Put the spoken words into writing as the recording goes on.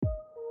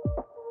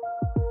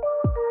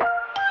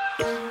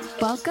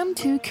Welcome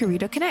to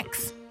Corito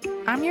Connects.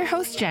 I'm your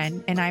host,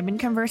 Jen, and I've been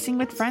conversing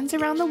with friends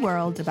around the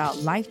world about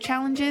life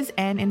challenges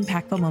and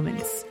impactful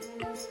moments.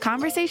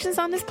 Conversations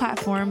on this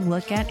platform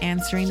look at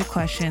answering the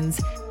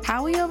questions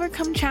how we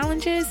overcome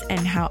challenges and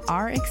how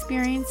our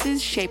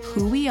experiences shape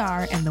who we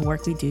are and the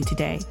work we do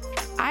today.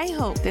 I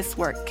hope this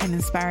work can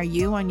inspire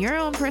you on your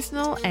own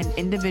personal and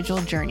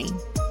individual journey.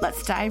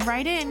 Let's dive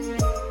right in.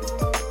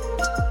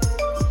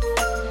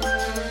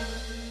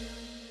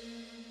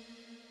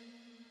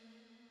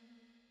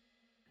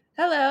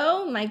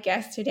 Hello, my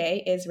guest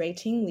today is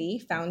Ruiting Li,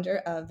 founder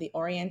of the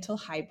Oriental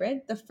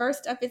Hybrid, the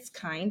first of its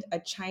kind, a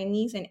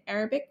Chinese and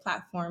Arabic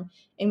platform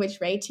in which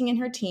Ruiting and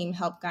her team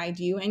help guide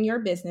you and your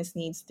business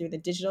needs through the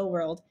digital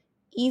world,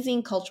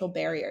 easing cultural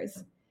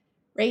barriers.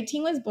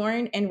 Ruiting was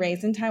born and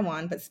raised in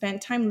Taiwan, but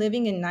spent time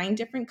living in 9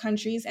 different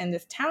countries, and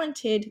this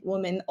talented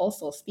woman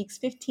also speaks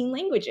 15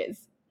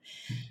 languages.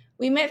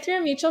 We met through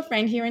a mutual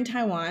friend here in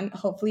Taiwan,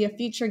 hopefully a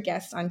future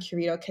guest on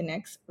Corito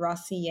Connects,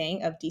 Rossi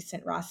Yang of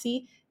Decent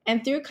Rossi,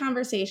 and through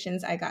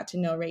conversations, I got to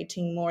know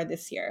Ruiting more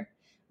this year.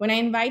 When I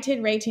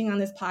invited Ruiting on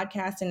this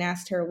podcast and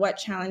asked her what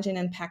challenge and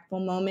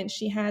impactful moment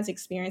she has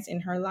experienced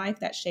in her life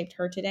that shaped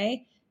her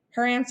today,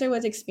 her answer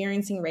was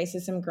experiencing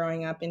racism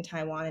growing up in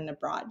Taiwan and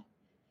abroad.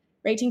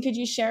 Ruiting, could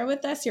you share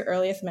with us your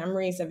earliest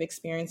memories of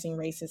experiencing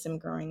racism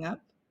growing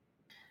up?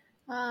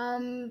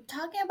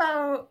 Talking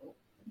about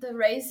the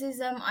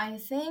racism, I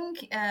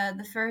think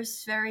the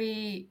first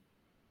very,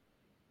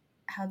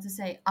 how to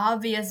say,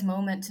 obvious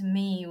moment to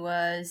me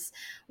was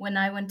when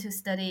I went to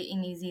study in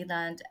New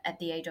Zealand at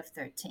the age of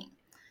 13.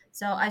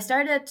 So I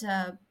started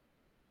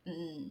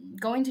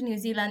going to New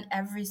Zealand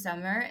every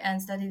summer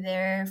and study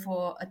there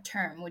for a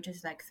term, which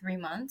is like 3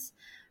 months,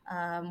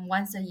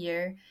 once a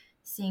year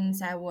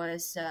since I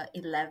was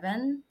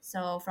 11.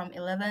 So from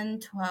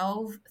 11,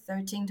 12,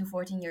 13 to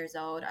 14 years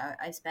old,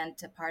 I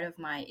spent a part of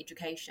my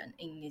education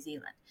in New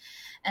Zealand.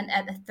 And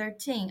at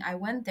 13, I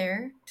went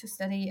there to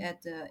study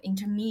at the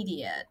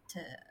intermediate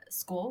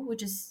school,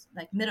 which is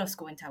like middle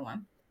school in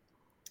Taiwan.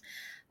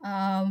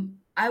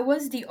 I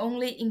was the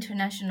only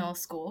international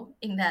school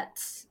in that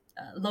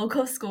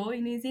local school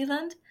in New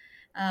Zealand.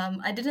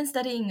 I didn't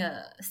study in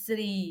a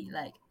city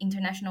like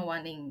international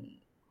one in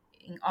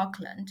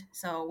Auckland.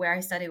 So where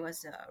I studied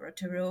was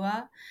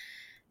Rotorua,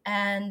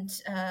 and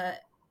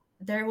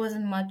there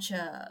wasn't much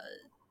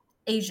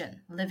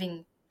Asian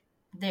living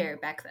there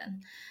back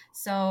then.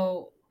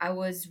 So I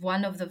was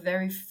one of the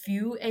very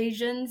few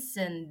Asians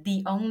and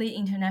the only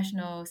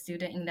international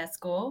student in that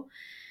school.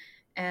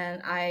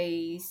 And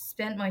I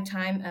spent my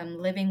time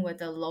living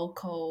with a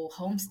local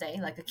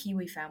homestay, like a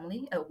Kiwi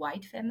family, a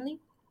white family.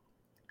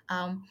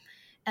 Um,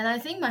 and I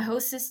think my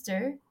host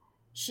sister,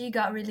 she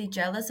got really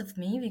jealous of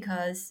me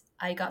because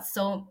I got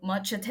so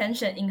much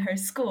attention in her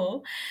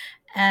school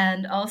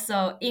and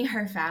also in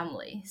her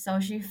family.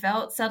 So she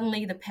felt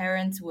suddenly the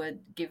parents would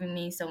giving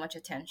me so much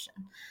attention.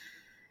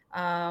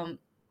 Um,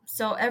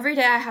 so every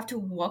day I have to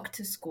walk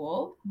to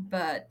school,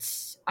 but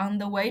on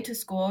the way to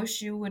school,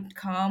 she would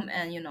come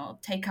and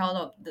take out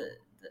of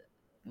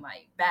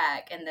my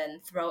bag and then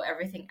throw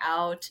everything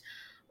out,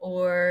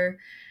 or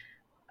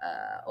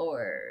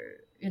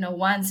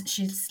once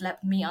she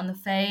slapped me on the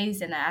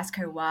face and I asked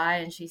her why,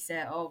 and she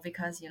said, "Oh,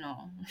 because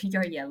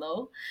you're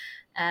yellow."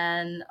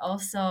 And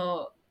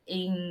also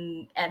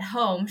in at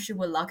home she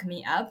would lock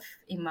me up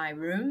in my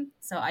room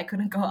so I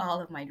couldn't go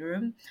out of my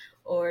room,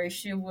 or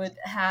she would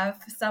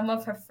have some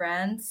of her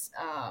friends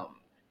how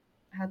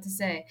to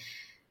say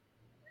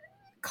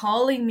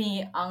calling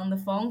me on the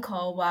phone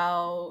call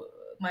while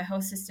my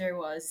host sister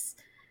was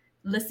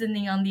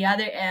listening on the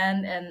other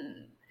end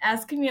and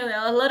asking me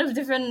a lot of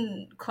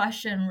different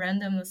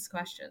randomest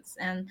questions.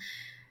 And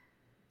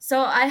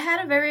so I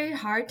had a very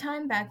hard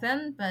time back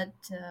then, but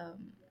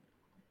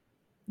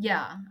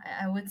yeah,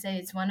 I would say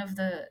it's one of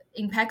the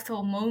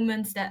impactful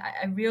moments that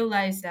I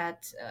realized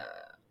that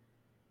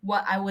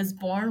what I was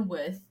born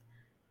with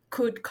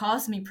could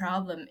cause me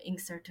problem in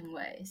certain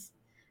ways.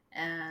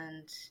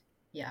 And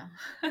yeah.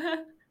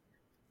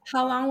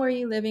 How long were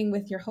you living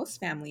with your host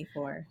family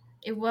for?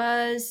 It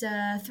was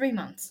 3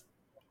 months.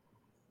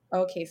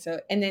 Okay, so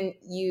and then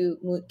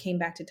you came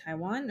back to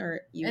Taiwan,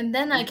 or And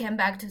then I came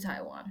back to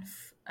Taiwan.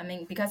 I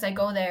mean, because I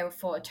go there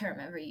for a term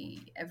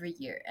every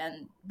year.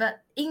 And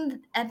but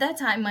in at that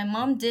time, my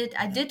mom did.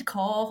 I did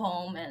call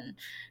home and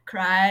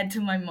cried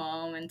to my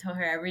mom and tell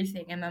her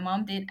everything. And my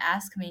mom did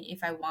ask me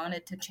if I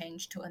wanted to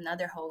change to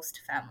another host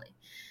family.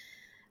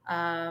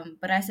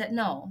 But I said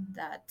no.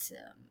 That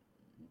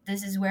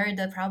this is where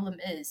the problem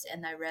is,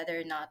 and I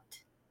rather not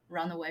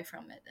run away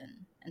from it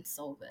and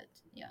solve it.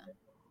 Yeah.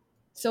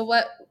 So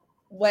what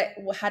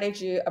how did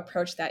you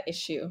approach that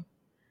issue?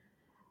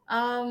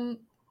 Um,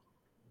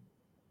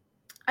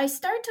 I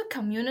start to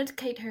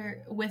communicate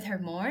with her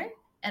more,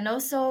 and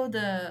also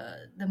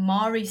the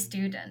Maori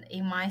student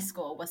in my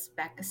school was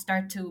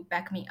start to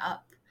back me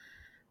up,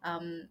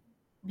 um,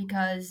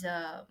 because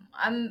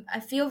I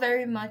feel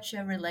very much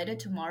related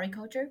to Maori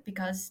culture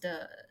because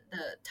the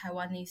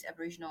Taiwanese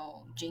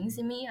Aboriginal genes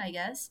in me, I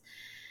guess.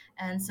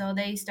 And so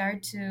they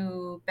start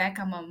to back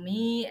up on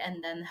me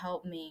and then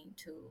help me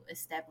to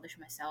establish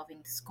myself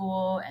in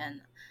school.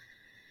 And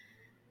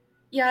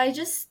yeah, I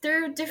just,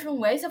 there are different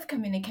ways of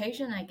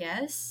communication, I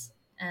guess.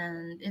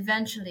 And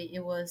eventually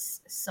it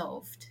was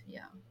solved.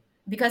 Yeah.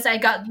 Because I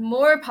got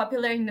more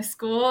popular in the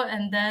school,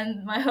 and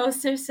then my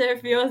host sister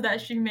feels that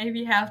she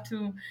maybe have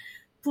to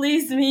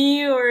please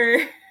me, or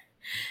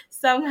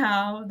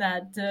somehow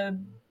that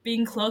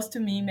being close to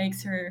me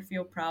makes her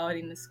feel proud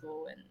in the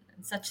school,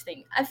 and such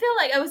thing. I feel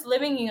like I was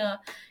living in a,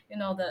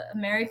 the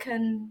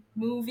American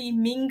movie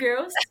Mean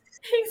Girls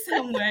in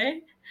some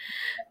way.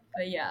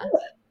 But yeah.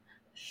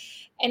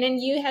 And then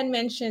you had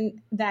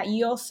mentioned that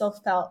you also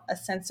felt a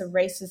sense of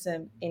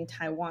racism in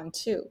Taiwan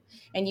too.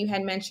 And you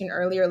had mentioned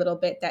earlier a little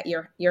bit that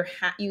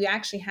you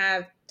actually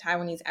have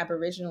Taiwanese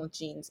Aboriginal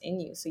genes in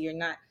you, so you're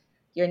not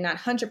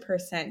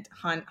 100%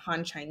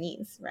 Han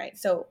Chinese, right?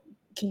 So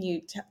can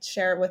you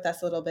share with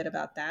us a little bit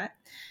about that?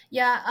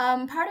 Yeah,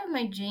 part of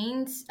my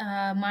genes,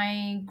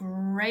 my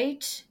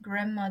great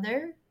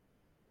grandmother,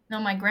 no,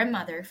 my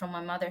grandmother from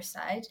my mother's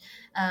side,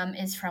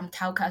 is from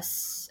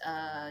Taukas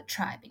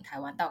tribe in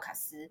Taiwan,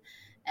 Daokasi,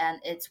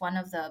 and it's one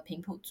of the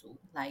Pingpu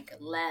like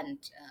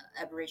land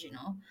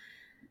Aboriginal.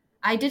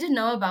 I didn't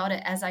know about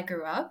it as I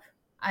grew up.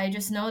 I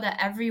just know that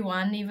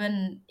everyone,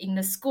 even in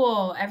the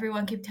school,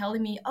 everyone kept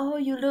telling me, "Oh,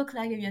 you look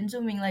like a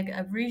Yuanzhuming, like an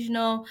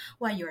Aboriginal.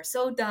 Why you are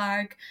so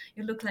dark?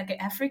 You look like an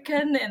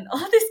African," and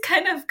all these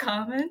kind of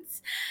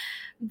comments.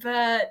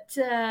 But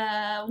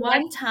That's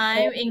one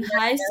time in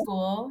high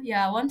school,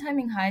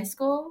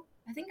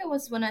 I think it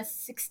was when I was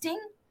 16,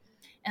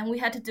 and we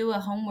had to do a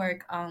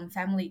homework on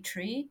family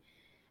tree.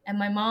 And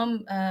my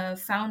mom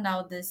found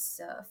out this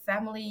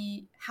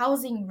family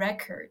housing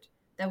record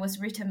that was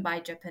written by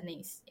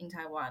Japanese in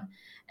Taiwan,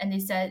 and they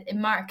said it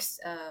marks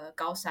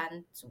高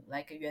山族,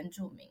 like a 原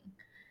住民.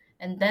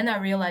 And then I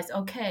realized,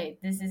 okay,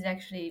 this is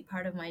actually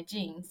part of my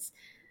genes.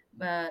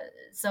 But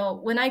so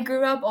when I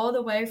grew up all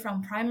the way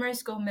from primary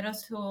school, middle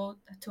school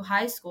to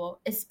high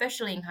school,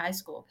 especially in high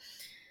school,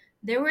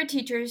 there were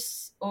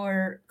teachers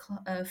or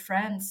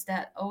friends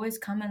that always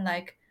comment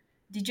like,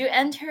 "Did you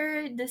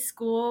enter this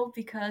school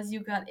because you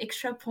got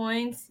extra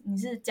points? 你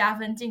是加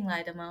分进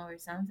来的吗?" or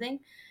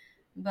something.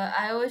 But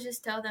I always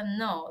just tell them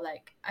no,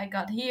 like I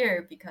got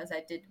here because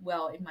I did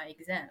well in my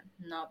exam,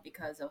 not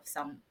because of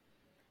some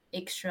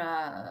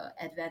extra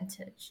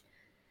advantage.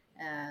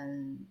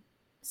 And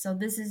so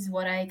this is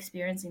what I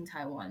experienced in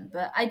Taiwan.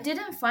 But I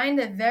didn't find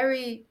it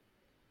very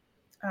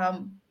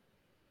um,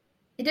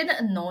 it didn't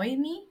annoy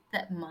me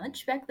that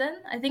much back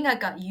then. I think I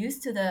got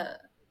used to the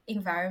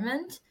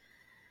environment.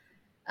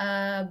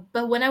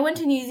 But when I went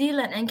to New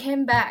Zealand and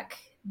came back,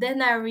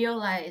 then I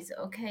realized,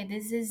 okay,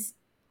 this is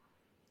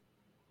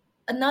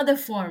another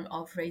form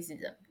of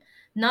racism.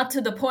 Not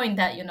to the point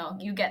that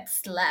you get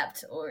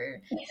slapped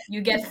or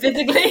you get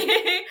physically.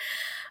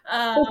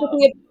 uh,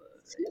 basically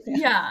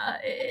yeah,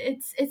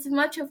 it's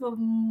much of a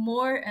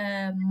more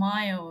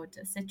mild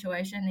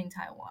situation in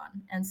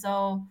Taiwan, and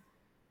so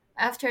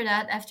after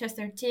that, after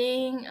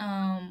 13,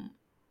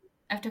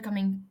 after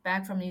coming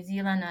back from New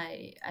Zealand,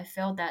 I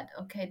felt that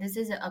okay, this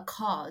is a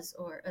cause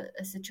or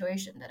a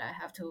situation that I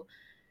have to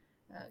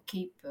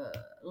keep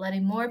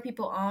letting more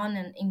people on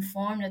and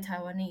inform the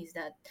Taiwanese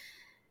that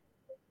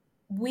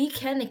we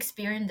can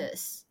experience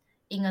this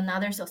in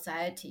another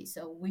society,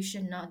 so we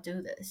should not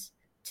do this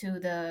to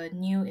the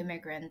new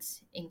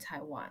immigrants in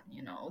Taiwan.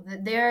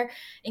 There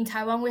in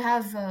Taiwan we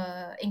have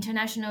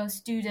international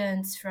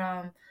students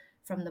from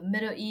the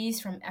Middle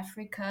East, from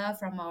Africa,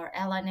 from our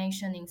ally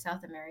nation in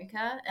South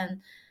America,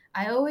 and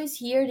I always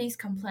hear these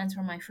complaints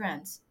from my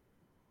friends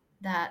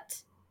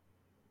that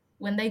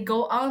when they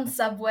go on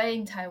subway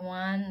in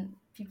Taiwan,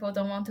 people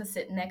don't want to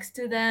sit next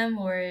to them,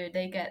 or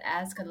they get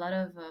asked a lot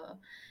of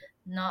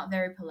not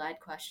very polite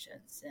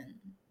questions. And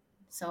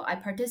so I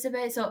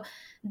participate. So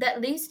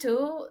that leads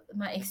to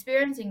my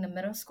experience in the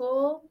middle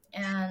school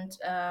and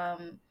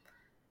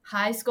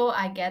high school.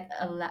 I get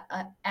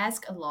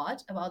asked a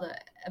lot about the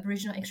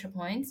Aboriginal extra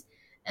points,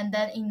 and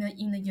then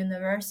in the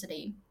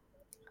university,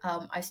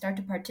 I start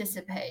to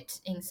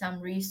participate in some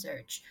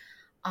research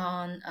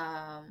on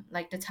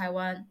like the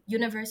Taiwan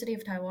University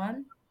of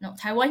Taiwan, no,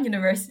 Taiwan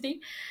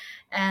University,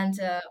 and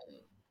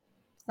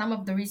some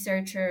of the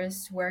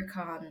researchers work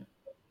on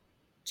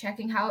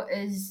checking how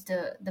is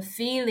the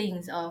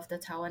feelings of the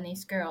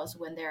Taiwanese girls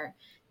when they're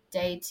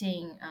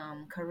dating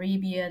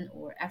Caribbean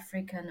or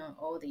African or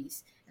all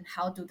these, and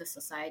how do the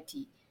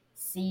society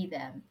see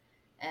them,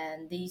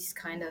 and these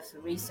kind of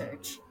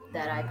research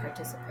that I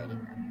participate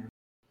in them.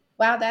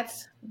 Wow,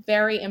 that's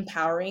very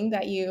empowering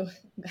that you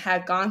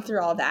had gone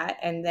through all that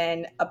and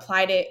then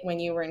applied it when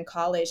you were in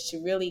college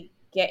to really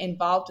get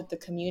involved with the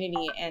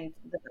community and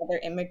the other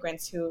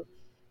immigrants who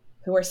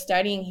are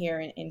studying here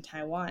in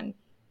Taiwan.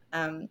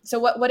 So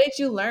what did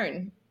you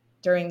learn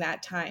during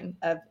that time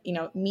of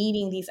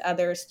meeting these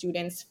other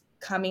students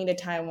coming to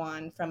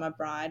Taiwan from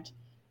abroad,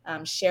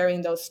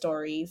 sharing those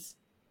stories?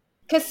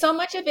 Because so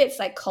much of it's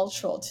like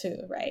cultural too,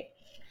 right?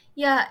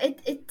 Yeah,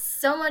 it's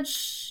so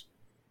much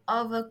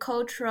of a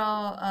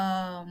cultural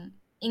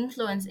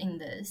influence in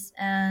this.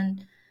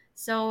 And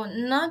so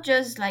not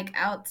just like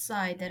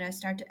outside that I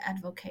start to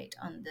advocate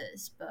on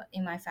this, but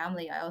in my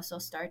family I also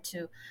start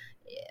to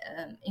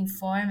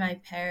inform my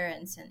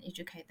parents and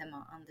educate them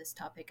on this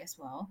topic as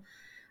well.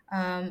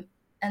 um,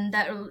 and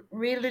that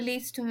really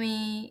leads to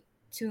me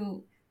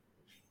to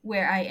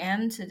where I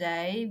am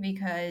today,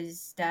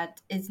 because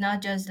that it's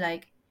not just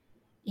like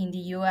in the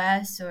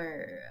US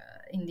or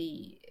in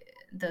the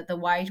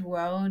white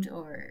world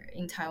or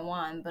in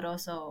Taiwan, but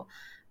also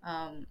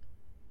um,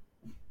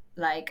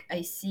 like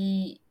I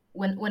see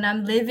when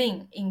I'm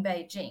living in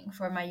Beijing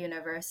for my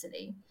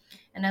university,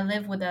 and I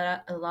live with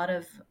a lot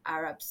of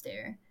Arabs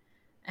there.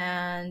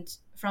 And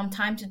from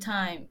time to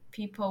time,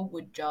 people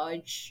would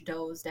judge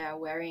those that are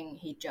wearing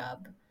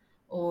hijab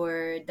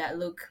or that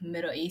look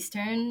Middle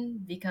Eastern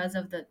because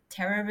of the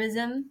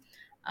terrorism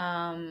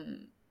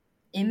um,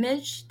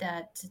 image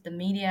that the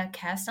media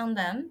casts on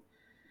them.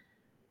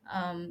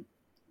 Um,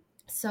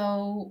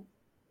 so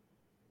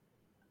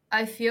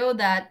I feel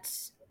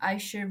that I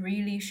should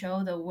really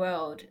show the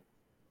world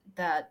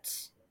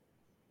that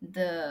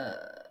the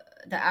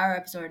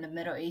Arabs or the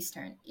Middle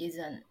Eastern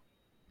isn't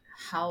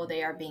how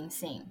they are being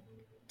seen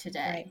Right.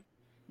 today.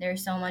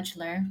 There's so much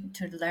learn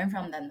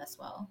from them as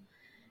well.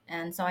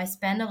 And so I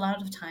spend a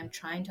lot of time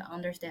trying to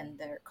understand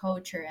their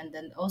culture and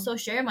then also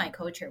share my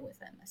culture with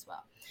them as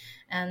well.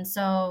 And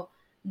so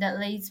that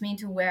leads me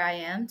to where I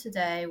am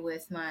today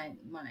with my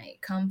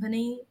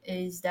company,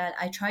 is that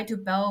I try to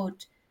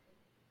build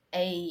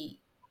a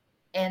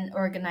an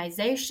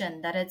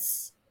organization that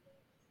it's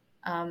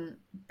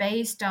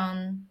based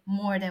on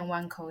more than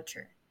one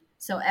culture.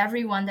 So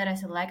everyone that I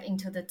select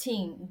into the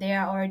team, they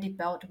are already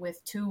built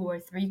with two or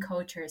three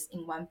cultures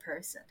in one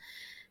person.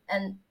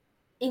 And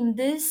in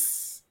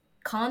this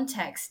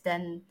context,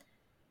 then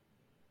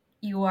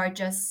you are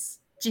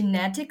just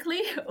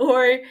genetically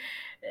or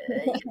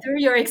through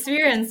your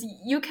experience,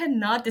 you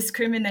cannot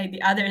discriminate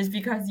the others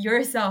because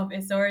yourself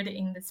is already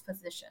in this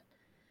position.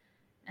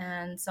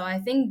 And so I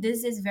think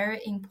this is very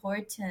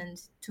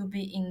important to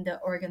be in the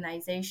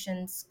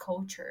organization's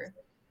culture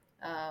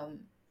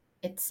um,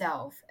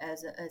 itself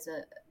as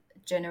a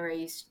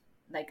generation,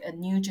 like a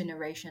new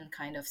generation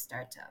kind of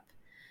startup.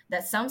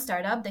 That some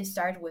startup, they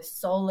start with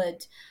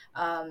solid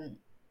um,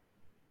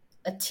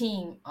 a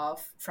team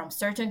of from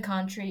certain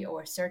country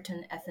or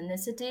certain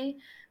ethnicity,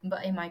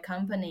 but in my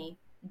company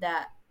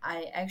that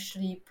I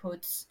actually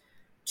put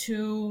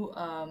two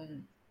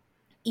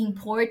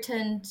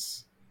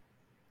important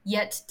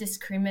yet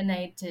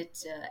discriminated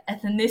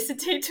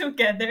ethnicity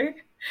together,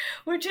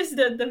 which is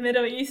the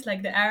Middle East,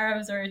 like the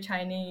Arabs or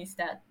Chinese,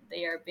 that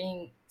they are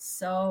being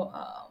so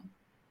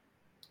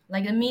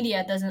like the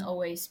media doesn't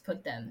always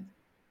put them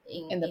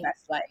in In the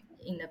best light.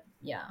 in the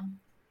yeah.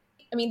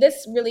 I mean,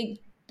 this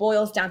really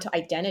boils down to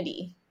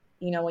identity.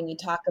 When you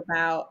talk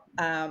about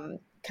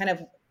kind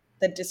of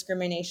the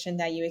discrimination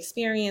that you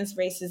experience,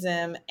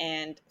 racism,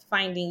 and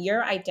finding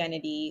your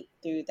identity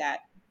through that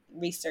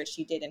research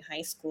you did in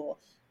high school,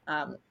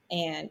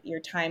 and your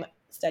time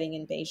studying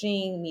in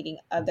Beijing, meeting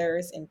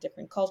others in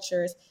different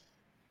cultures.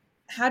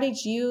 How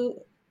did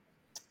you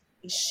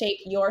shape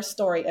your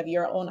story of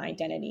your own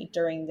identity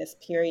during this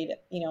period,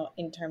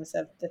 in terms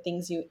of the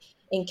things you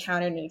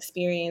encountered and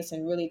experienced,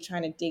 and really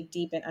trying to dig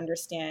deep and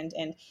understand?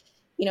 And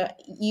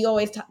you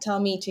always tell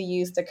me to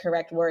use the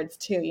correct words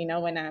too,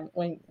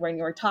 when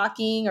you're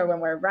talking or when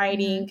we're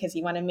writing, Mhm. because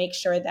you want to make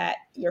sure that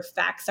your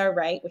facts are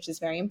right, which is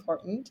very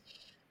important.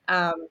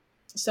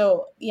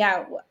 So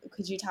yeah,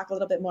 could you talk a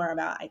little bit more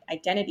about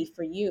identity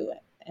for you,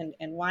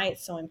 and why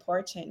it's so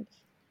important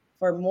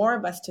for more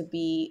of us to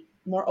be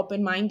more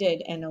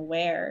open-minded and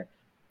aware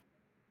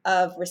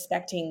of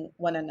respecting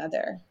one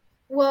another?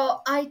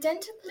 Well,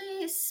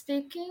 identically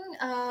speaking,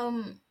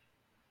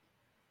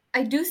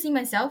 I do see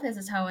myself as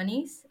a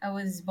Taiwanese. I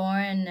was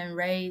born and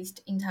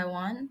raised in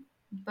Taiwan,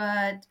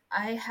 but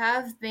I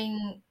have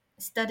been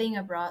studying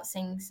abroad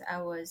since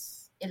I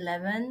was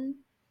 11.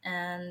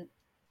 And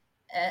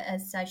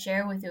as I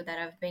share with you, that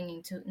I've been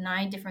into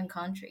 9 different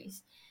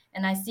countries.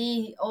 And I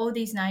see all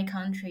these 9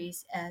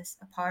 countries as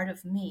a part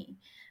of me,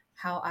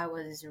 how I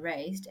was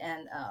raised.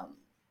 And,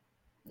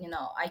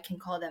 I can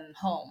call them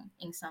home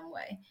in some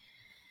way.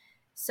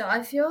 So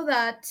I feel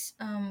that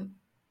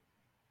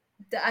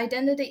the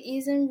identity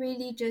isn't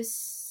really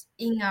just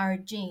in our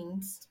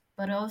genes,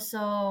 but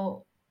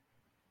also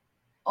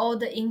all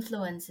the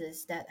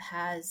influences that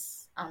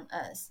has on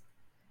us,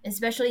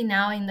 especially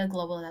now in the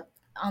global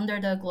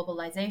under the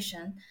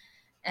globalization,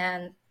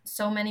 and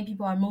so many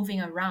people are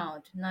moving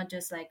around, not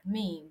just like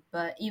me,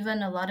 but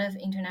even a lot of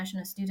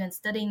international students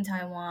studying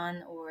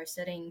Taiwan or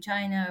studying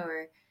China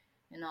or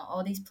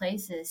all these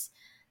places,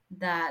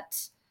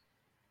 that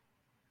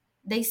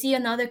they see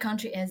another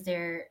country as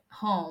their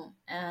home,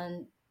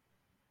 and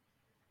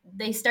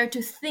they start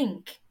to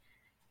think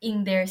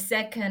in their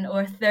second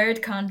or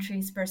third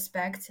country's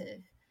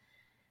perspective.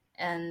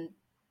 And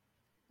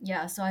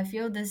yeah, so I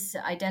feel this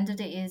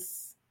identity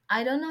is,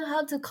 I don't know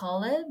how to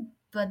call it,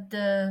 but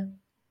the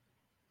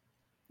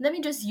let me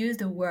just use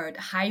the word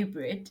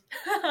hybrid.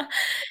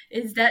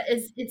 is that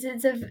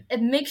it's a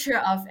mixture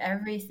of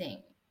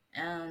everything,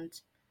 and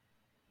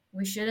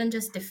we shouldn't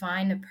just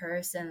define a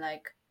person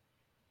like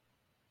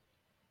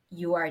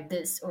you are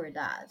this or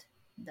that.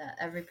 That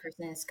every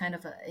person is kind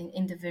of an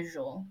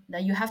individual,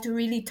 that you have to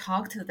really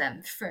talk to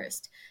them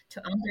first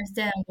to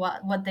understand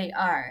what they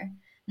are,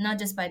 not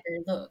just by their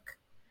look,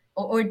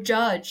 or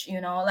judge,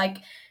 like,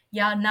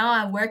 yeah, now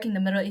I work in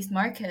the Middle East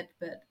market,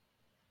 but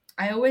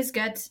I always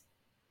get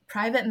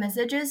private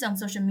messages on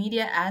social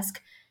media ask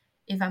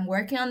if I'm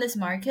working on this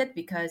market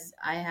because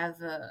I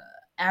have a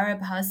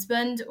Arab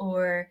husband,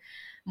 or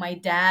my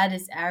dad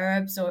is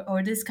Arab,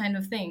 or this kind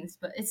of things.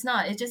 But it's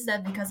not. It's just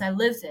that because I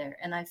live there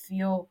and I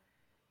feel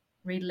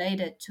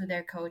related to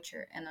their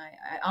culture, and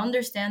I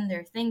understand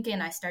their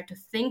thinking. I start to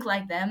think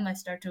like them. I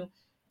start to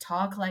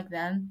talk like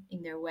them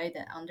in their way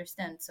that I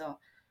understand. So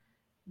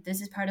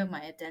this is part of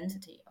my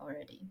identity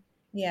already.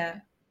 Yeah. Yeah.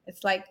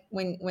 It's like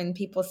when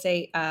people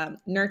say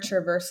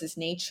nurture versus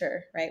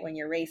nature, right? When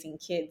you're raising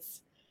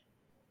kids.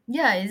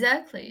 Yeah,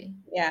 exactly.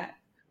 Yeah.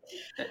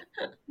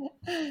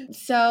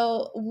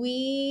 So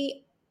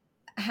we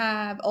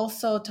have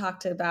also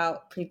talked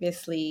about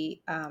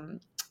previously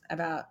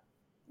about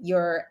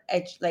your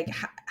like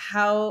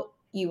how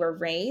you were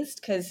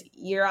raised, because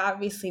you're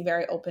obviously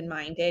very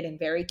open-minded and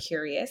very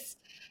curious.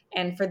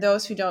 And for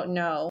those who don't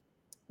know,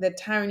 the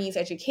Taiwanese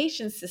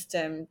education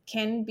system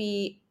can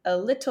be a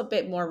little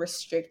bit more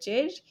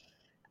restricted.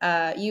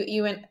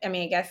 You and I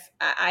mean, I guess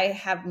I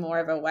have more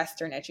of a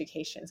Western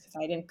education because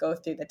I didn't go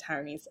through the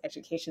Taiwanese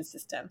education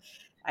system.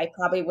 I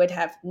probably would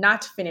have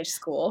not finished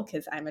school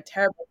because I'm a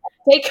terrible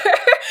taker.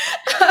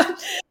 Um,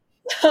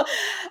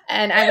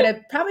 and I would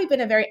have probably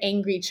been a very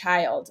angry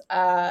child.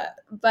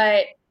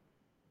 But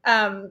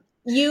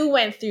you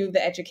went through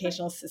the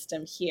educational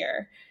system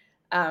here,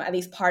 at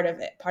least part of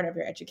it, part of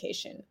your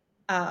education.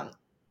 Um,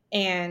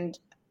 and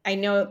I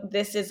know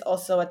this is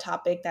also a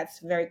topic that's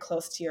very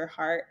close to your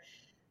heart,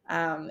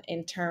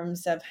 in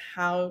terms of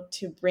how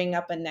to bring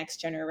up a next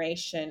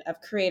generation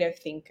of creative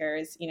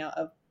thinkers,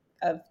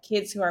 of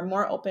kids who are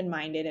more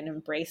open-minded and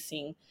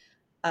embracing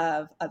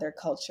of other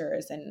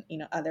cultures and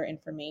other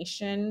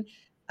information,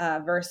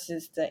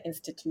 versus the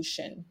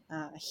institution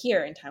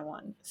here in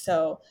Taiwan.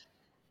 So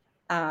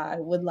I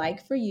would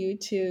like for you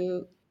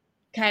to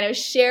kind of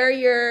share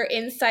your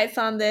insights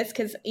on this,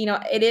 because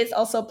it is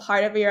also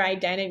part of your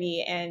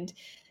identity. And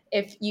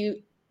if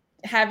you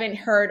haven't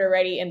heard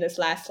already in this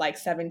last like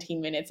 17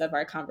 minutes of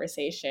our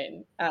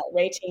conversation,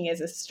 Rei Ting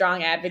is a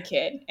strong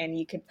advocate, and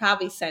you could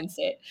probably sense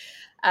it.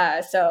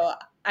 So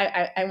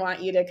I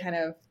want you to kind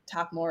of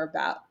talk more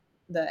about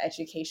the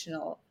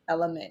educational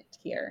element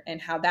here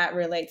and how that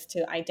relates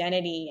to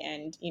identity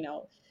and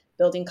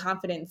building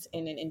confidence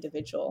in an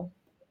individual.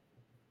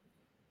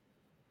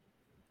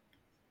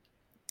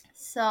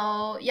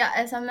 So yeah,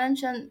 as I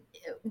mentioned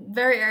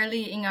very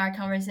early in our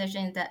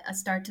conversation, that I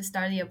started to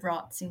study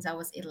abroad since I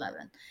was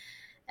 11.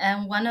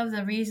 And one of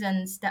the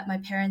reasons that my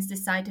parents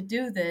decide to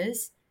do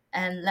this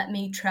and let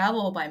me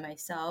travel by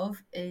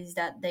myself is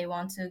that they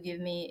want to give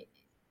me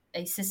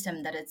a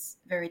system that is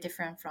very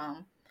different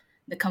from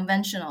the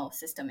conventional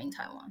system in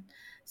Taiwan.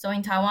 So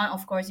in Taiwan,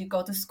 of course, you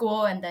go to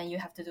school and then you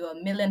have to do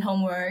a million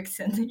homeworks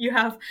and you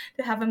have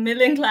to have a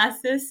million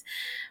classes.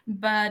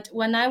 But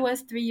when I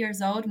was 3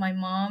 years old, my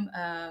mom,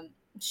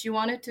 she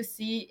wanted to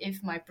see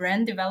if my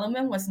brain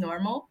development was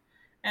normal.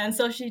 And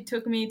so she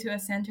took me to a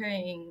center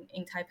in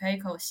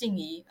Taipei called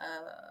Xingyi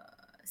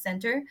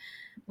Center,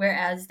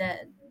 whereas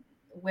that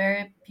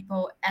where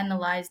people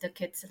analyze the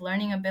kids'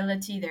 learning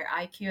ability, their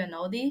IQ, and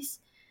all these.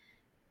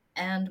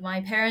 And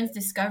my parents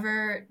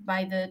discovered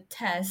by the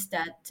test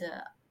that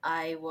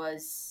I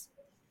was,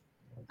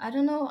 I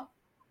don't know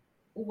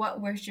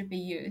what word should be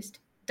used,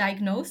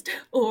 diagnosed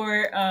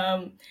or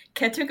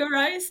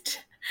categorized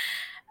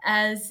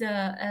as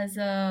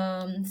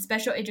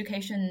special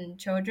education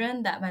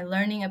children, that my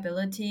learning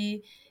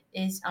ability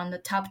is on the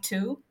top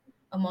two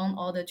among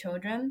all the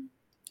children.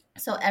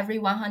 So every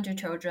 100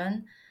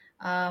 children,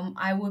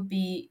 I would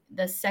be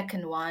the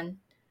second one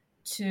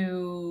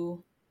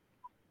to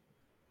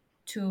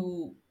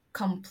to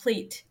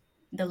complete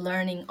the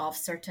learning of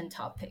certain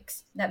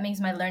topics. That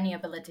means my learning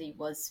ability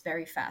was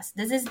very fast.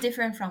 This is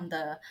different from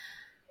the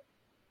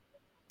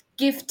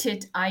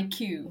gifted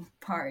IQ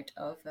part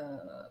of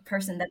a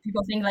person that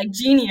people think like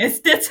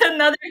genius. That's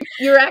another.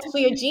 You're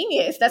actually a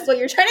genius. That's what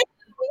you're trying to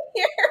do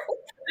here.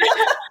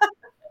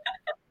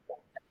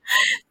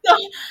 So,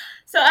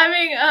 so I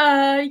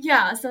mean,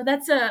 yeah. So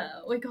that's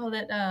a, we call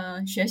it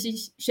学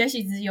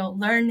习自由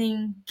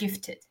learning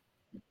gifted,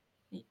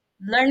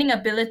 learning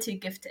ability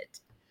gifted.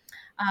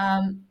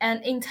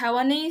 And in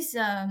Taiwanese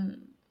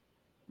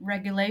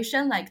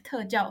regulation, like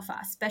特教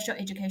法, special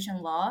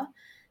education law,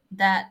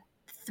 that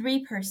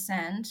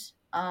 3%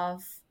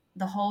 of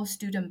the whole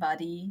student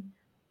body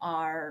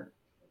are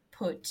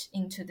put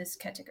into this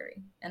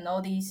category. And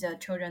all these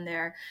children,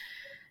 their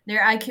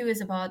IQ is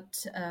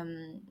about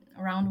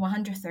around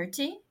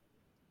 130.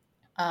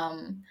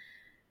 Um,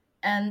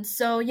 and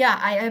so, yeah,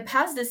 I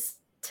passed this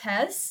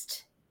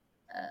test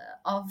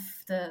of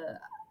the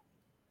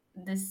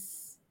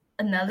this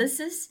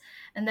analysis.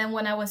 And then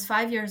when I was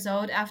 5 years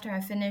old, after I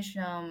finished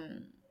how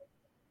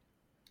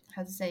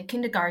to say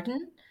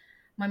kindergarten,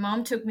 my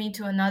mom took me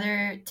to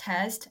another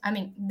test. I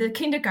mean, the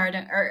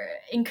kindergarten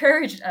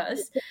encouraged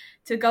us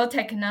to go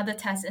take another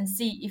test and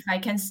see if I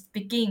can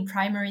begin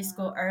primary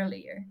school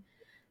earlier.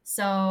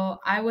 So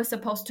I was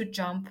supposed to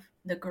jump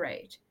the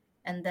grade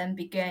and then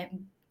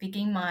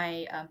begin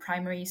my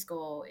primary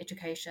school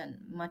education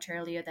much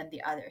earlier than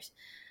the others.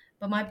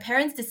 But my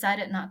parents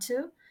decided not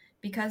to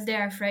because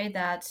they're afraid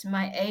that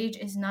my age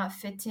is not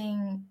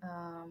fitting.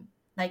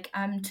 Like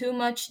I'm too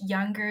much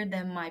younger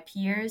than my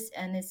peers,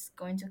 and it's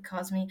going to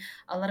cause me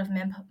a lot of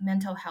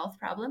mental health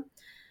problem.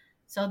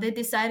 So they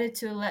decided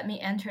to let me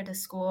enter the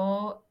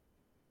school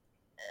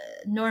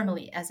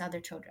normally as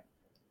other children.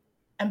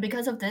 And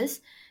because of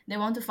this, they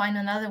want to find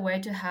another way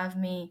to have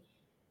me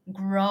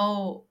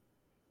grow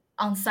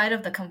outside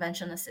of the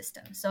conventional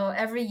system. So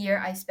every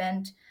year I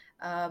spent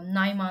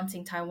 9 months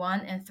in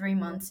Taiwan and 3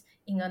 months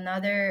in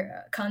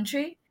another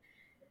country,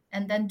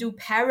 and then do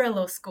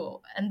parallel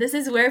school. And this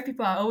is where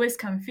people are always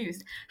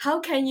confused. How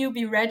can you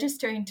be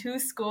registered in two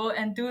school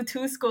and do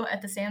two school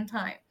at the same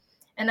time?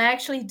 And I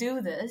actually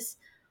do this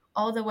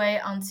all the way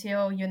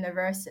until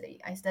university.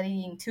 I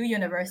studied in two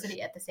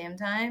university at the same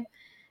time.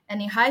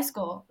 And in high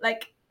school,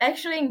 like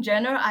actually in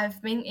general, I've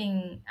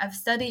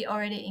studied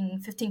already in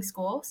 15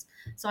 schools.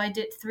 So I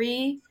did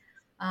three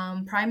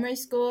primary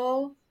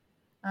school,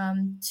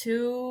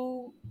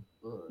 two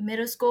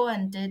middle school,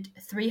 and did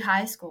three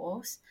high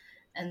schools,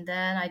 and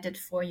then I did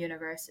four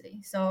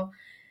university. So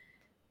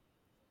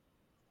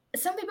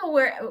some people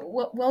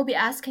will be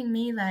asking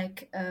me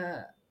like,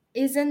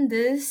 "Isn't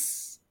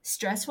this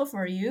stressful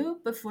for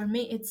you?" But for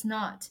me, it's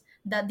not.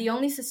 That the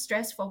only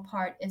stressful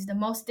part is the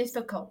most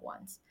difficult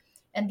ones,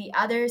 and the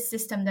other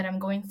system that I'm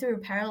going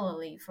through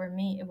parallelly. For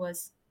me, it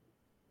was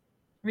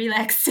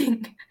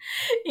relaxing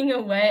in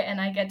a way,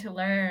 and I get to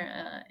learn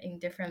in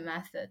different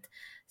method.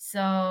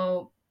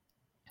 So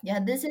yeah,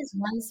 this is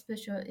one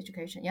special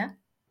education. Yeah.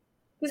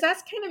 Because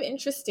that's kind of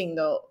interesting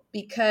though,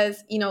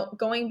 because,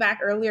 going back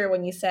earlier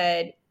when you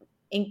said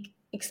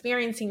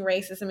experiencing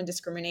racism and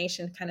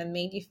discrimination kind of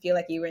made you feel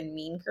like you were in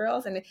Mean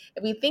Girls. And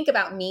if we think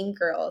about Mean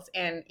Girls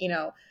and,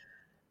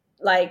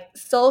 like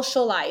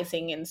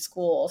socializing in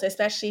schools,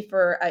 especially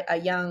for a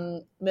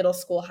young middle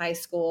school, high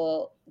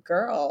school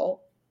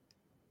girl,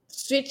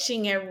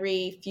 switching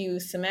every few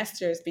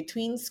semesters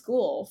between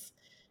schools,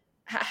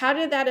 how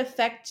did that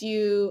affect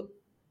you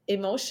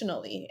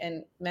emotionally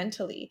and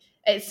mentally?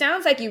 It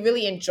sounds like you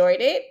really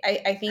enjoyed it.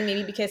 I think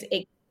maybe because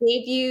it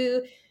gave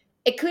you,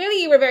 it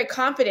clearly you were very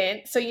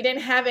confident, so you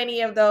didn't have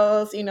any of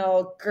those,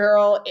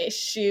 girl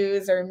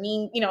issues or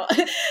mean,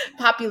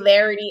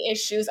 popularity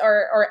issues,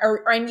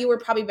 or and you were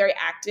probably very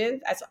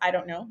active. As I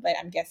don't know, but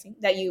I'm guessing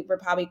that you were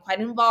probably quite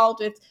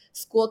involved with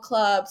school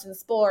clubs and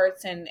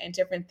sports and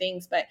different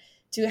things. But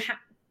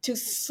to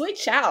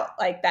switch out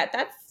like that,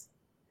 that's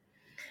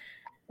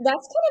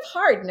kind of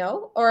hard,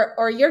 no?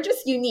 Or you're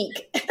just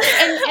unique.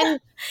 and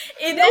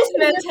It most is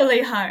of your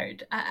mentally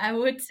hard. I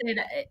would say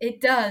that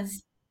it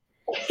does.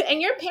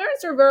 and your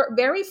parents are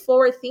very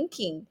forward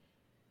thinking.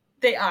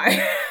 They are.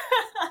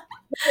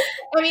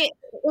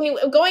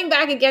 Going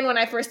back again when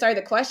I first started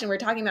the question, we're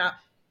talking about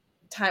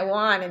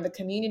Taiwan and the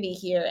community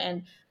here,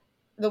 and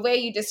the way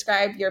you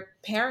described your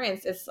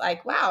parents, it's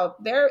like, wow,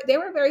 they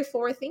were very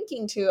forward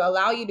thinking to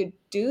allow you to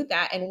do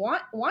that and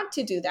want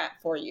to do that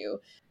for you.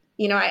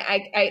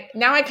 I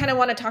now I kind of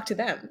want to talk to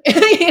them.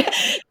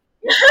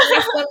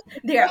 Ask them,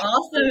 They're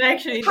awesome,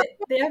 actually.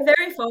 They are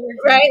very forward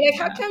right? thinking. Like,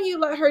 how Yeah. come you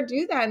let her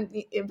do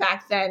that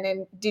back then?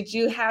 And did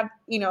you have,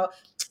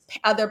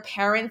 other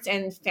parents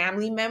and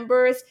family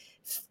members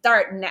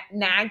start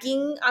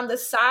nagging on the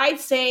side,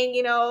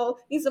 saying,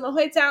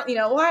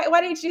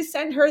 why didn't you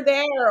send her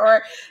there?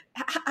 Or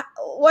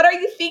what are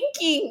you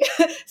thinking,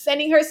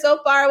 sending her so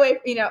far away?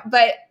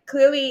 But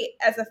clearly,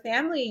 as a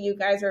family, you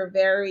guys are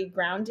very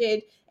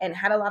grounded and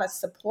had a lot of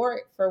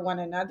support for one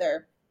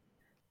another.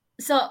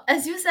 So,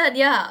 as you said,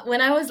 yeah,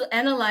 when I was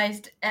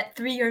analyzed at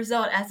 3 years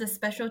old as a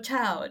special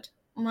child,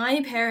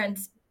 my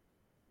parents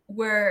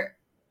were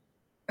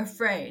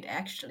afraid,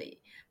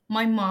 actually.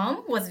 My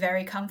mom was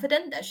very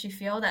confident that she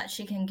feel that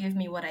she can give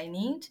me what I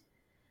need.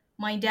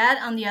 My dad,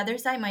 on the other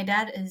side, my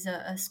dad is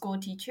a school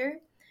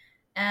teacher.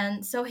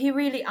 And so he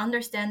really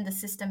understands the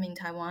system in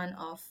Taiwan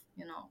of,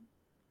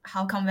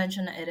 how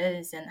conventional it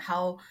is and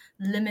how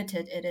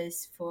limited it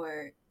is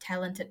for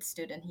talented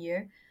student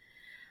here.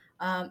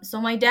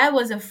 So my dad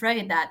was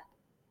afraid that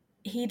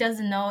he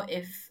doesn't know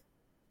if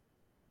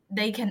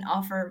they can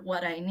offer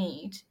what I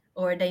need,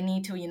 or they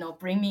need to,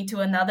 bring me to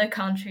another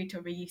country to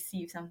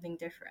receive something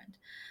different.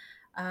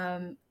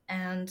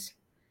 And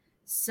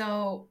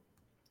so,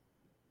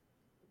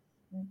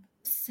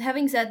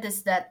 having said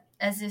this, that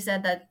as you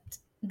said, that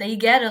they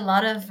get a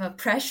lot of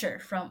pressure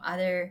from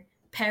other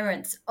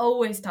parents,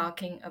 always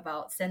talking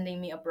about sending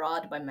me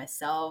abroad by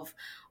myself,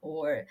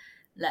 or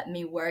let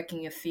me work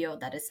in a field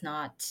that is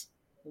not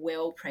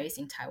well praised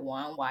in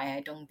Taiwan, why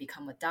I don't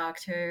become a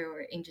doctor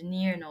or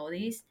engineer and all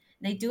these.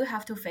 They do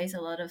have to face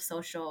a lot of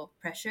social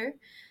pressure.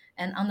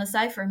 And on the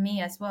side for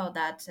me as well,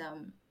 that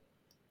um,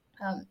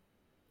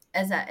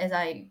 as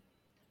I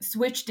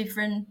switch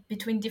different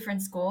between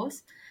different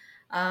schools,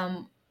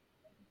 um,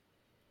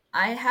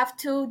 I have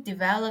to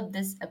develop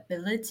this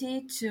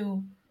ability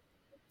to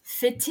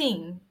fit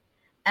in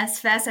as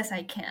fast as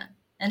I can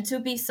and to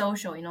be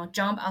social,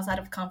 jump outside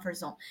of comfort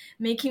zone,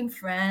 making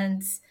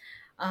friends,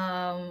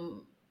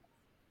 um,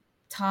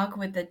 talk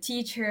with the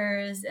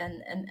teachers,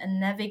 and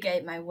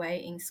navigate my way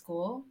in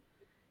school.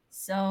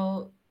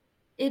 So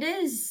it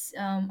is,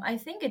 I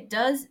think it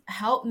does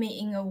help me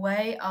in a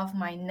way of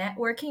my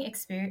networking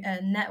experience,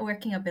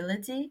 networking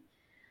ability,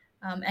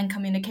 and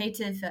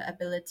communicative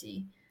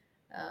ability,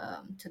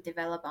 to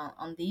develop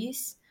on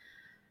these.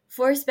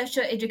 For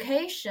special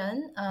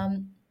education,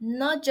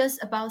 not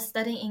just about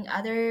studying in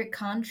other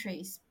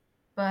countries,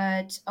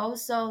 but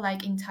also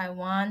like in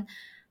Taiwan,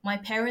 my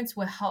parents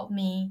will help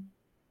me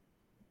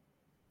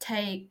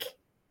take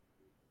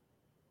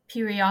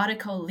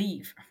periodical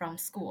leave from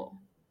school.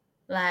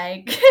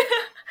 Like,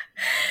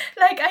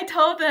 like I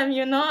told them,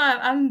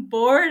 I'm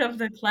bored of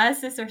the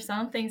classes or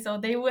something, so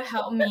they would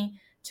help me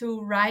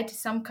to write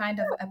some kind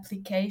of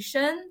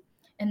application,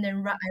 and then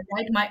I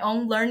write my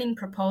own learning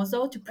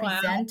proposal to Wow.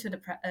 present to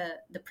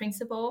the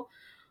principal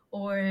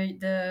or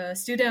the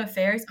student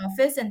affairs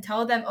office and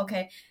tell them,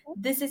 okay,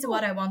 this is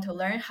what I want to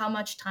learn, how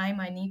much time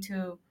I need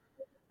to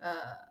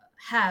uh,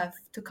 have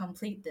to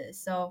complete this.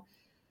 So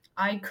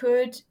I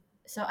could,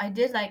 so I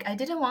did like, I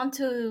didn't want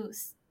to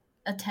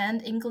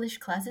attend English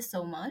classes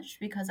so much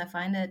because I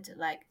find it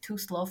like too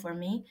slow for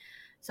me.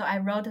 So I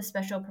wrote a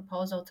special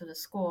proposal to the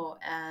school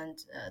and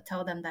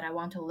tell them that I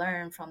want to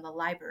learn from the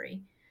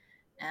library.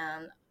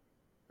 And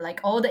like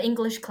all the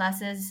English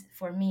classes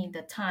for me,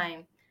 the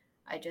time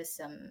I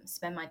just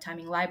spend my time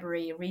in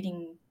library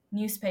reading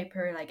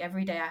newspaper. Like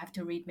every day I have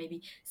to read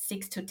maybe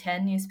 6 to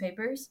 10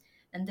 newspapers,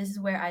 and this is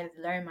where I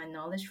learn my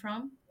knowledge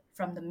from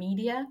the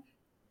media.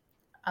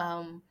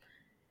 Um,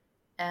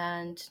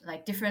 and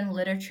like different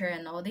literature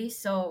and all these.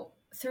 So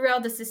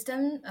throughout the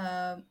system,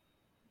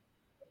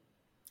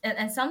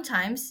 and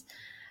sometimes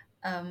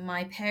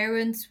my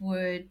parents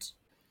would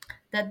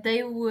that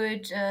they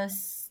would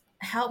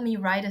help me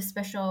write a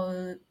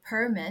special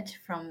permit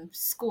from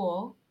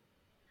school.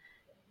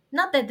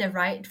 Not that they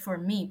write for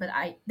me, but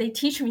they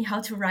teach me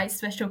how to write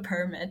special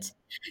permit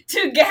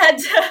to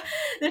get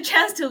the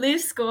chance to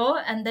leave school,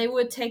 and they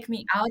would take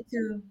me out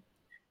to.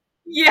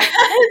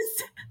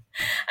 Yes.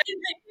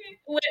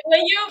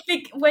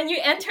 When you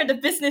enter the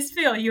business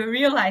field, you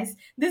realize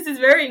this is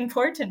very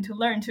important to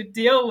learn to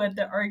deal with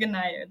the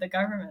organizer, the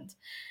government.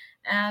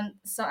 And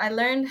so I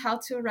learned how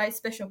to write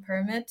special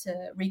permit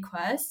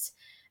requests,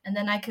 and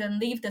then I can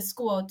leave the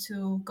school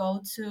to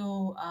go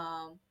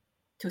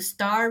to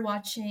star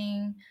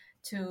watching,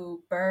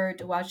 to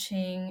bird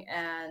watching,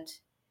 and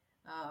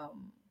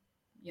um,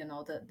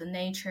 the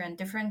nature and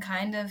different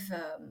kind of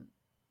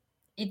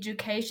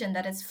education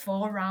that is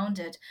full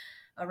rounded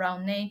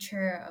around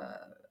nature,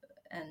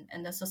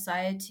 and the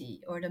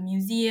society or the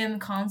museum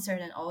concert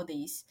and all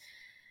these,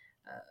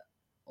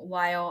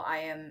 while I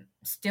am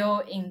still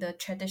in the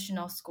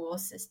traditional school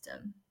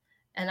system.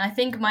 And I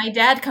think my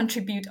dad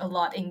contribute a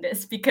lot in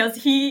this because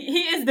he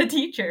is the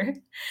teacher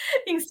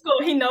in school.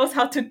 He knows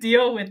how to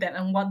deal with them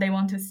and what they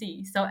want to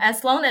see. So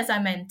as long as I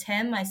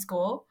maintain my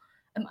school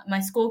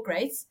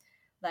grades,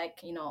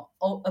 like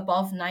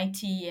above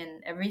 90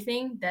 and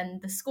everything, then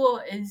the school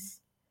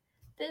is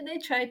they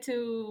try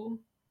to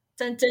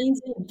睁一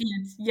只眼闭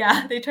一只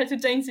yeah, they try to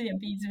睁一只眼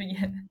闭一只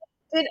眼.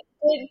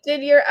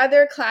 Did your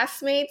other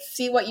classmates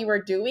see what you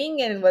were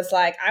doing and was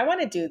like, I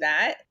want to do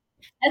that,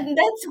 And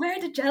that's where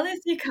the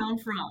jealousy come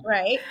from.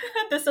 right?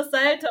 The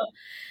societal,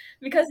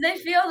 because they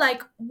feel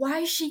like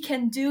why she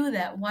can do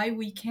that, why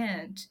we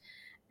can't.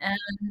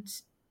 And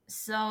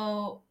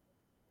so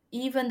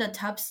even the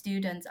top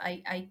students,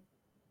 I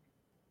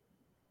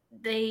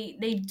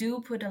they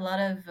do put a lot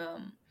of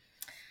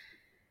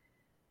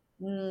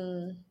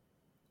Mm,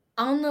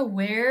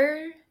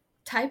 unaware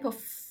type of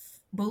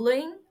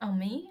bullying on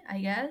me, I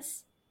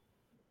guess.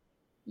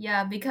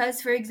 Yeah,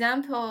 because for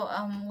example,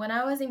 when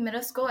I was in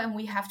middle school and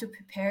we have to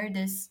prepare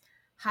this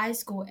high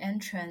school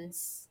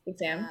entrance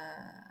exam.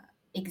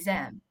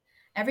 exam,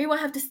 everyone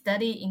have to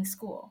study in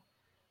school.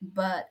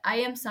 But I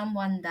am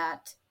someone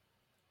that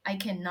I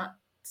cannot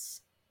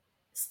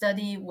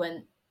study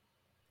when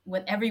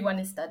everyone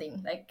is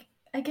studying. Like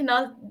I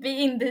cannot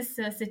be in this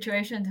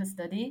situation to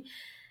study.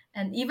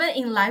 And even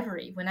in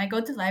library, when I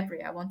go to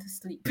library, I want to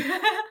sleep.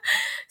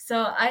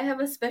 So I have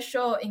a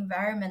special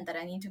environment that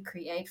I need to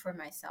create for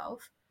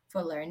myself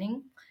for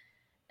learning.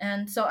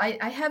 And so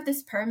I have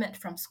this permit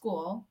from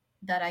school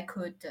that I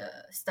could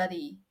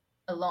study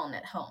alone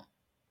at home.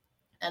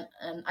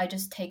 And I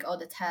just take all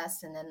the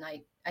tests, and then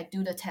I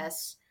do the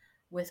tests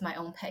with my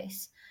own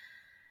pace.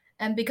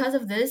 And because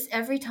of this,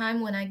 every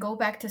time when I go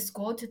back to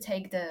school to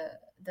take the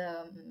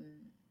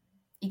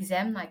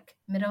exam, like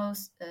mid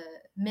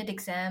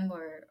exam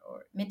or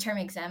midterm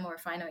exam or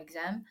final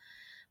exam,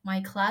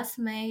 my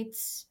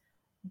classmates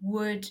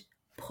would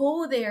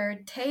pull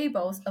their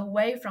tables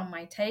away from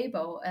my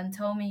table and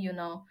tell me,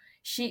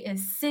 she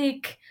is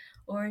sick,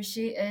 or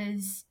she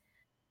is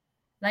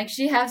like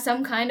she has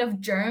some kind of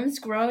germs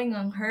growing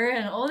on her,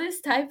 and all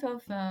this type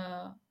of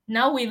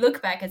now we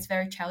look back, it's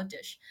very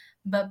childish,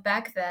 but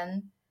back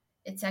then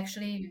it's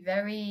actually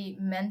very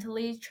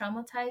mentally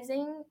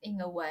traumatizing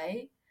in a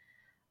way.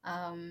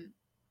 um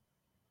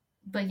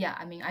but yeah,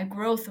 I mean, I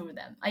grow through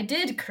them. I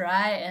did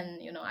cry,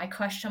 and I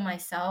question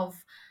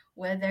myself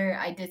whether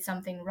I did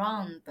something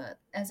wrong, but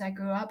as I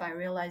grew up, I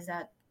realized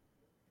that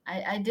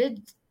I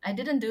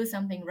didn't do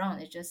something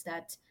wrong. It's just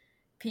that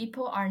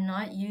people are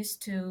not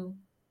used to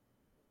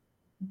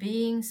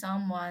being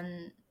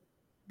someone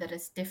that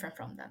is different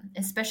from them,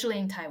 especially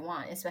in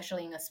Taiwan,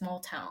 especially in a small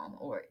town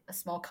or a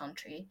small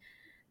country,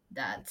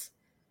 that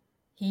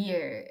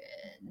here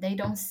they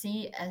don't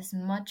see as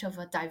much of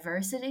a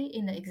diversity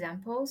in the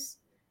examples,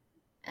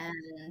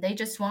 and they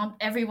just want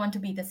everyone to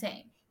be the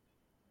same.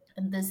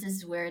 And this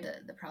is where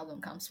the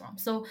problem comes from.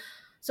 So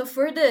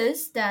for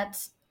this,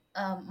 that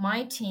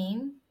my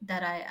team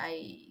that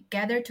I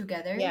gathered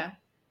together Yeah.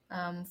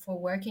 for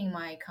working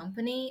my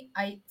company,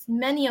 I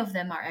many of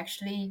them are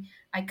actually,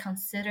 I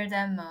consider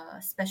them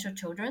special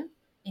children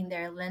in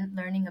their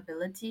learning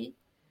ability,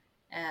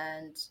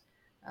 and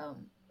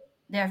um,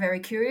 they are very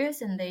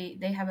curious, and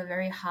they have a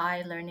very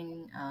high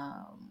learning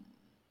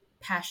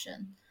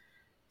passion.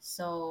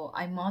 So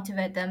I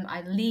motivate them.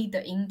 I lead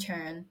the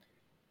intern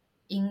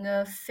in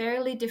a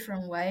fairly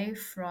different way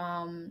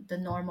from the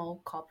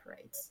normal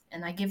corporates,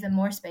 and I give them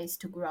more space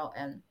to grow,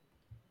 and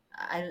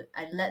I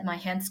let my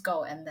hands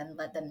go and then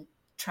let them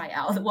try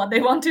out what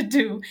they want to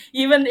do.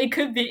 Even it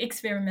could be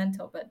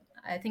experimental, but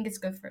I think it's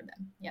good for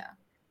them. Yeah.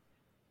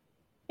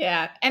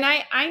 Yeah. And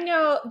I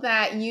know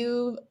that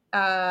you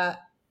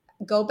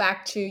go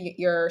back to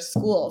your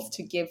schools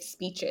to give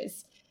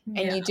speeches,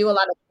 and Yeah. you do a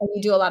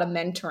lot of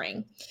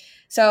mentoring.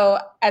 So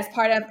as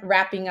part of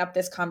wrapping up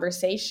this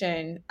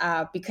conversation,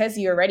 because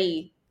you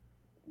already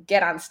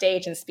get on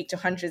stage and speak to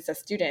hundreds of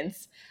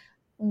students,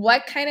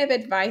 what kind of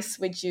advice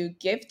would you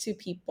give to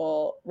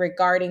people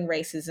regarding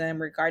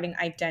racism, regarding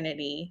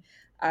identity,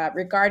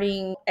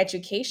 regarding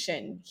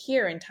education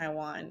here in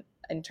Taiwan,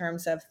 in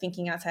terms of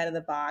thinking outside of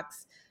the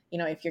box?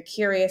 If you're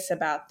curious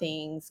about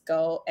things,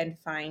 go and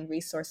find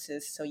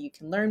resources so you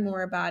can learn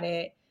more about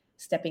it,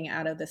 stepping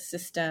out of the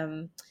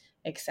system,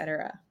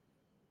 etc.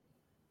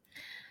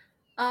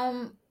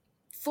 Um,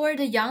 for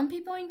the young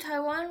people in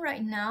Taiwan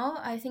right now,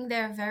 I think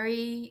they're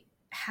very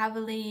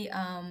heavily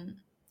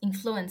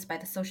influenced by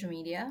the social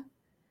media.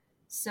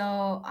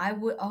 So I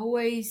would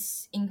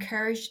always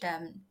encourage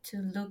them to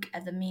look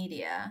at the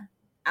media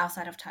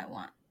outside of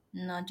Taiwan,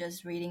 not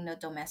just reading the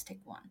domestic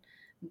one,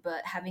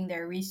 but having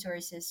their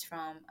resources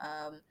from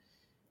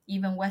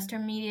even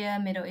Western media,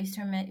 Middle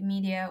Eastern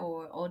media,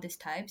 or all these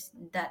types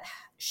that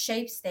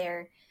shapes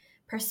their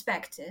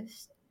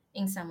perspectives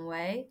in some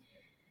way.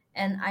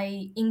 And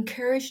I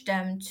encourage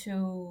them to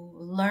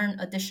learn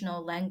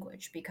additional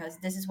language, because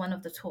this is one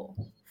of the tool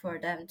for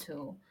them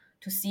to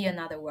see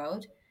another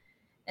world.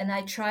 And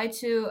I try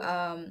to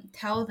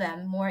tell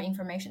them more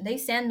information. They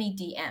send me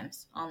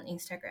DMs on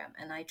Instagram,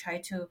 and I try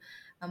to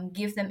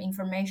give them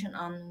information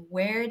on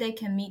where they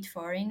can meet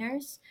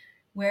foreigners,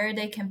 where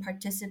they can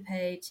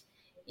participate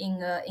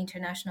in an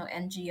international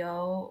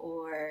NGO,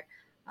 or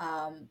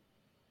um,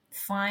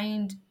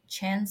 find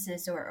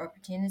chances or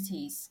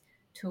opportunities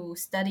to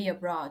study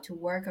abroad, to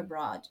work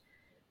abroad.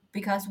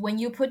 Because when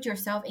you put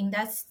yourself in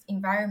that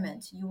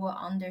environment, you will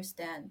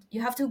understand.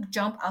 You have to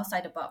jump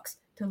outside the box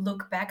to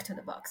look back to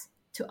the box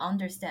to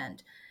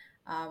understand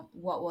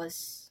what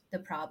was the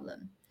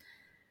problem.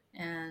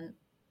 And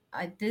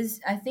I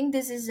think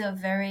this is a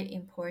very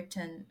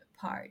important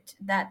part,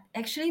 that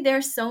actually there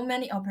are so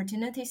many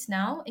opportunities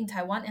now in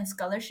Taiwan and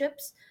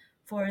scholarships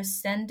for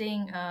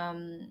sending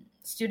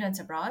students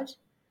abroad,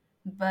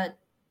 but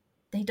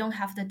they don't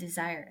have the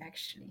desire.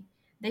 Actually,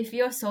 they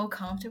feel so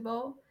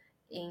comfortable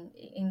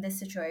in this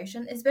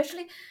situation,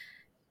 especially,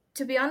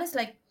 to be honest,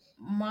 like,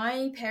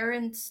 my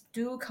parents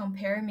do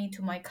compare me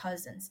to my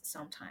cousins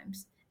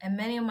sometimes, and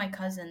many of my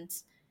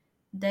cousins,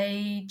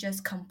 they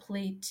just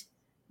complete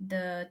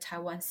the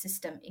Taiwan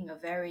system in a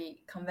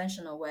very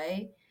conventional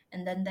way,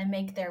 and then they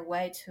make their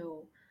way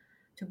to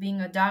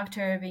being a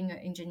doctor, being an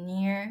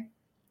engineer,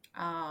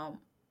 um,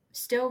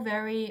 still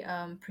very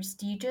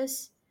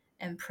prestigious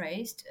and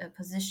praised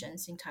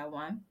positions in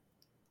Taiwan.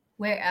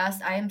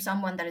 Whereas I am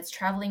someone that is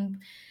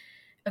traveling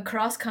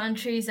across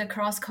countries,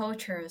 across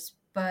cultures,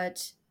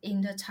 but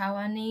in the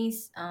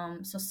Taiwanese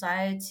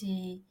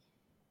society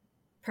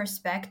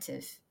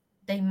perspective,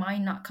 they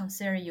might not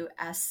consider you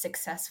as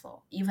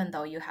successful, even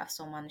though you have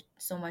so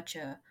much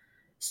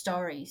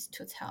stories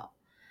to tell.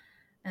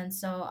 And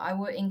so I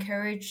would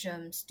encourage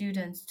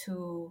students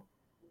to,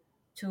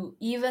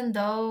 even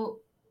though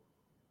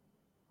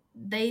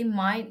they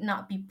might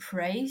not be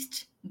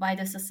praised by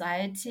the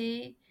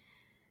society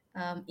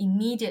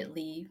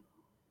immediately,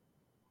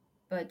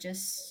 but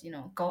just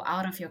go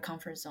out of your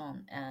comfort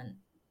zone and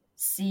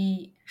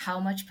see how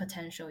much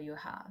potential you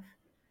have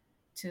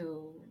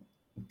to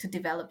to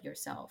develop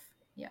yourself.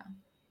 Yeah.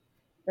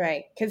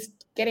 Right. Because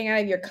getting out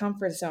of your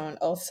comfort zone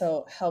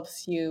also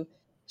helps you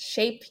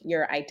shape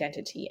your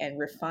identity and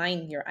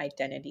refine your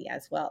identity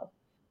as well,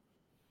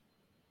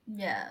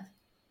 Yeah.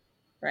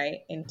 right?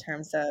 In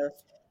terms of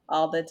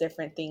all the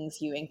different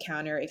things you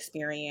encounter,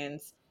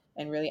 experience,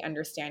 and really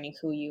understanding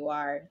who you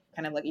are.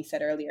 Kind of like you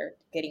said earlier,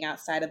 getting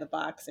outside of the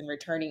box and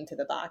returning to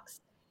the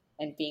box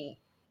and being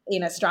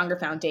in a stronger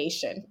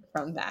foundation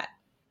from that.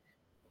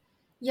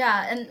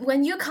 Yeah, and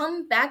when you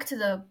come back to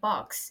the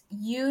box,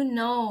 you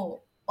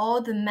know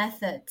all the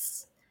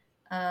methods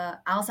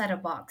outside the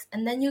box,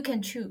 and then you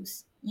can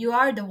choose. You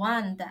are the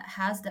one that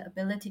has the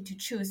ability to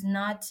choose,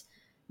 not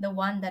the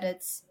one that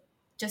it's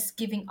just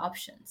giving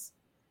options.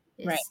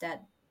 Right. It's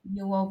that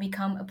you will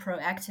become a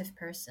proactive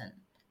person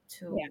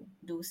Yeah. to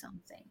do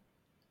something.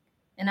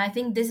 And I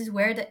think this is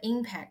where the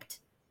impact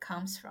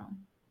comes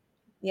from.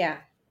 Yeah.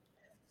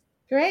 Yeah.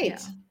 Great.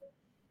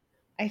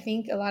 I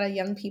think a lot of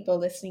young people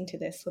listening to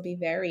this will be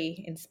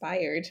very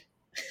inspired.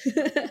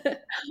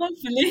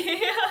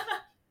 Hopefully.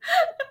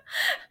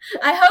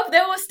 I hope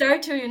they will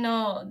start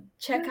to,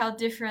 check out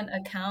different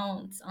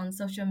accounts on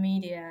social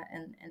media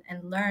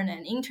and learn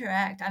and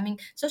interact. I mean,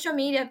 social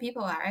media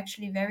people are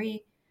actually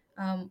very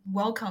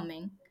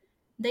welcoming.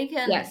 They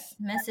can Yes.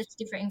 message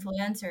different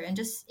influencer and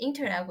just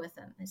interact with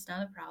them. It's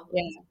not a problem.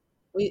 Yeah.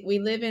 We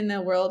live in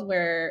a world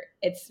where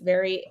it's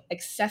very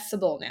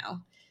accessible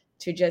now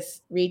to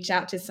just reach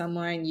out to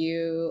someone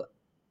you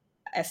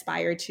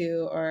aspire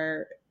to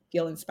or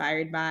feel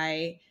inspired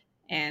by.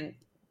 And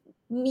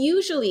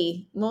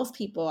usually, most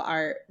people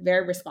are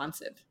very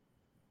responsive.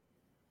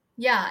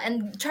 Yeah,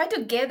 and try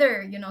to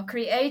gather,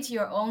 create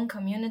your own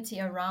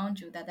community around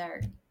you that are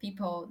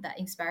people that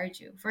inspired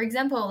you. For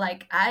example,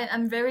 like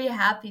I'm very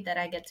happy that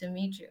I get to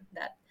meet you.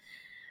 That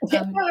you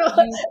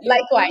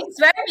Likewise.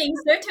 inspire me in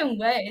certain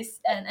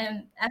ways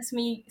and ask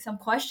me some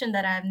question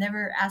that I've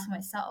never asked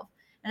myself.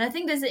 And I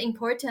think this is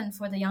important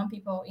for the young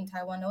people in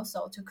Taiwan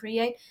also to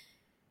create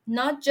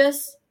not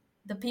just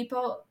the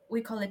people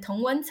we call it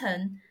同温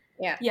层,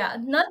 Yeah. yeah,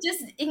 not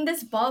just in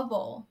this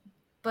bubble,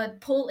 but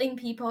pull in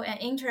people and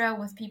interact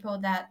with people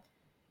that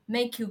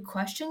make you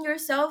question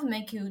yourself,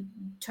 make you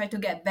try to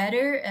get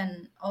better,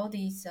 and all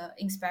these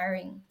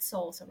inspiring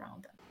souls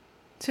around them.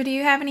 So, do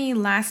you have any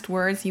last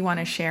words you want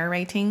to share,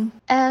 Rating?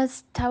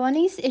 As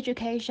Taiwanese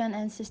education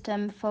and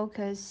system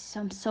focus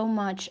so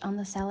much on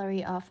the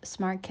salary of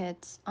smart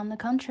kids, on the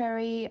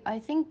contrary, I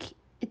think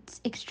it's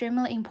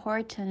extremely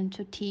important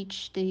to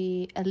teach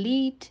the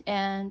elite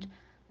and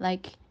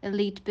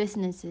elite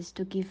businesses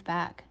to give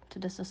back to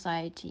the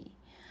society.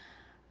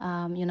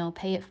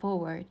 Pay it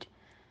forward.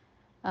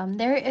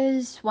 There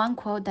is one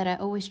quote that I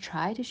always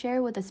try to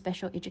share with the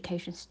special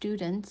education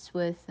students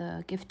with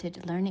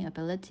gifted learning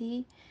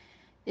ability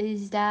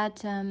is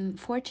that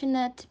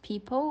fortunate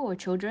people or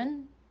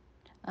children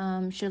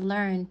should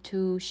learn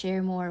to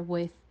share more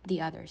with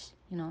the others.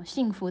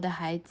 幸福的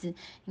孩子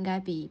应该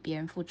比别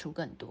人付出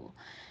更多。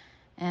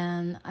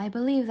And I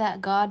believe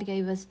that God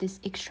gave us this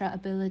extra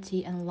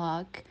ability and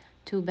luck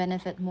to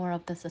benefit more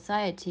of the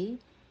society.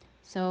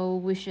 So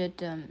we should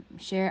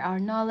share our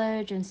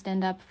knowledge and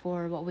stand up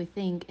for what we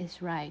think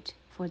is right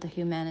for the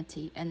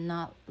humanity and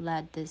not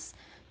let this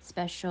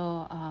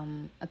special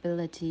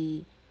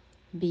ability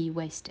be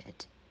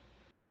wasted.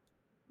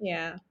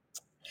 Yeah.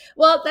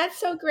 Well, that's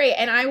so great.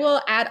 And I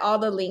will add all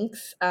the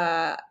links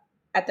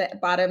at the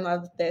bottom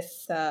of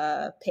this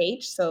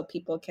page so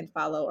people can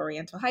follow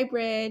Oriental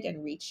Hybrid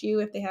and reach you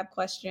if they have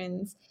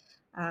questions.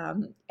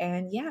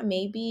 And yeah,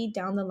 maybe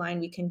down the line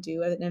we can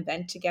do an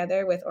event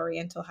together with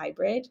Oriental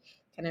Hybrid,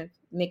 kind of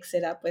mix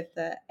it up with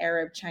the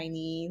Arab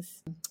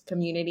Chinese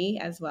community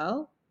as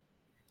well.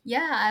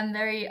 Yeah, I'm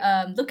very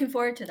looking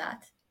forward to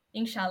that.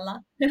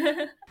 Inshallah.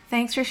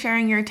 Thanks for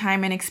sharing your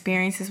time and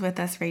experiences with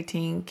us,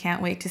 Rating.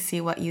 Can't wait to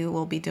see what you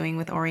will be doing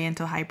with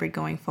Oriental Hybrid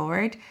going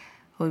forward.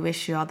 We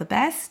wish you all the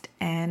best,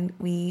 and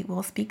we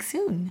will speak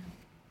soon.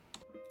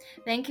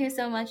 Thank you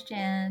so much,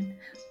 Jan.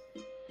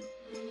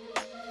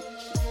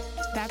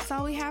 That's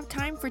all we have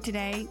time for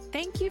today.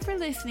 Thank you for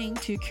listening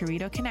to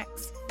Querido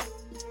Connects.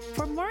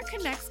 For more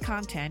Connects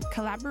content,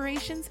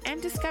 collaborations, and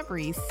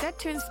discoveries set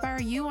to inspire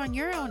you on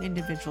your own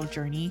individual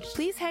journey,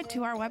 please head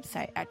to our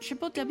website at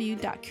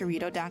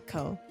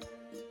www.querido.co.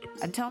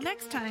 Until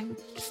next time,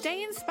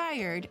 stay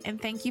inspired, and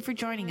thank you for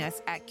joining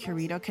us at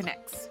Querido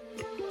Connects.